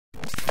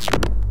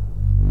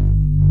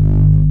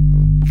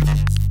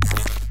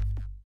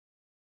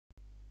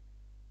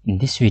In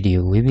this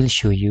video, we will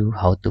show you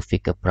how to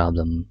fix a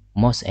problem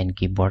mouse and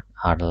keyboard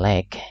are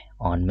lag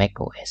on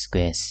macOS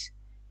VirtualBox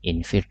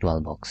in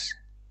VirtualBox.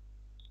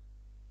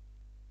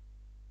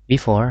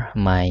 Before,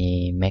 my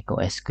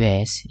macOS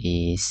VirtualBox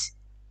is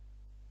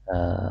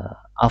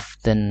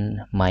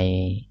often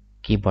my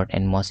keyboard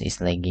and mouse is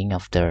lagging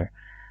after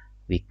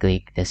we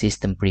click the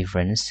system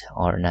preference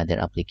or another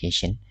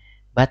application,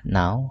 but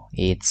now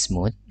it's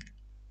smooth.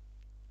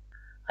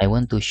 I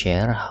want to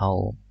share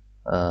how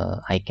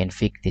I can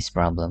fix this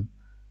problem.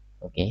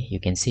 Okay, you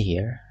can see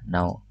here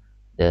now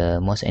the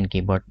mouse and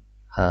keyboard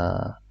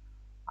uh,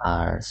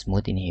 are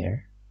smooth in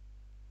here.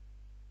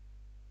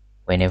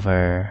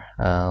 Whenever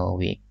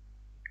we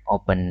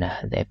open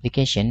the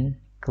application,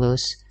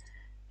 close,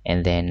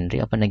 and then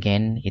reopen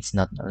again, it's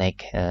not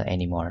like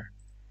anymore.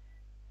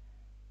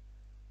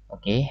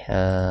 Okay,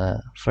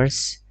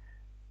 first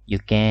you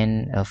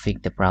can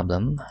fix the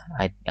problem.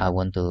 I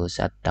want to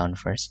shut down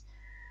first.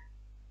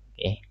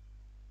 Okay,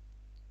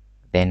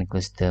 then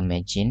close the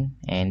machine,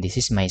 and this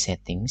is my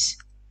settings.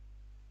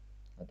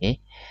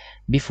 Okay,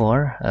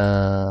 before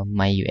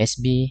my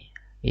USB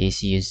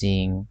is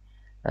using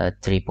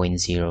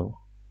 3.0.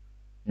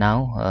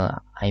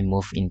 Now I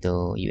move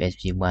into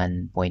USB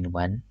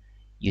 1.1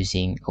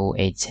 using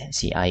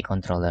OHCI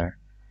controller.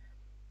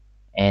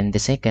 And the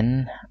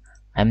second,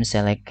 I'm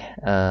select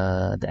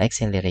the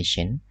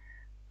acceleration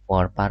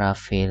for parallel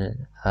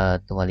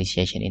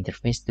virtualization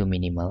interface to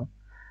minimal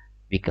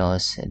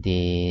because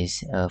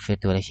this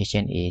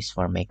virtualization is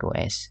for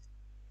macOS.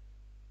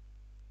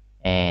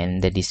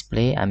 And the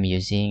display I'm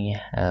using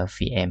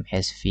VMS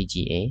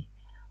VGA.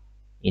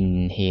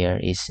 In here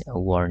is a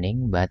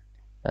warning, but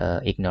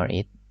ignore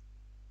it.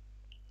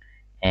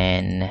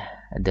 And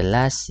the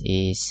last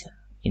is,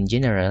 in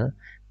general,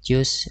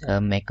 choose a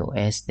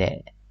macOS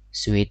that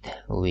suit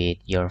with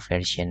your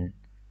version,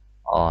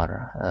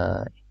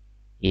 or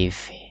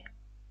if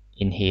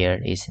in here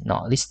is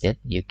not listed,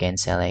 you can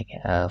select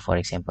for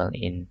example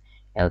in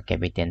El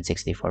Capitan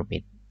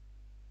 64-bit.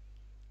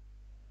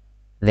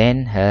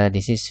 Then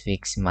this is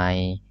fix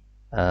my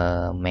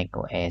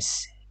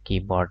macOS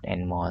keyboard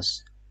and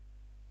mouse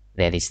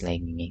that is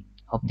lagging.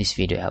 Hope this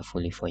video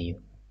helpfully for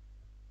you.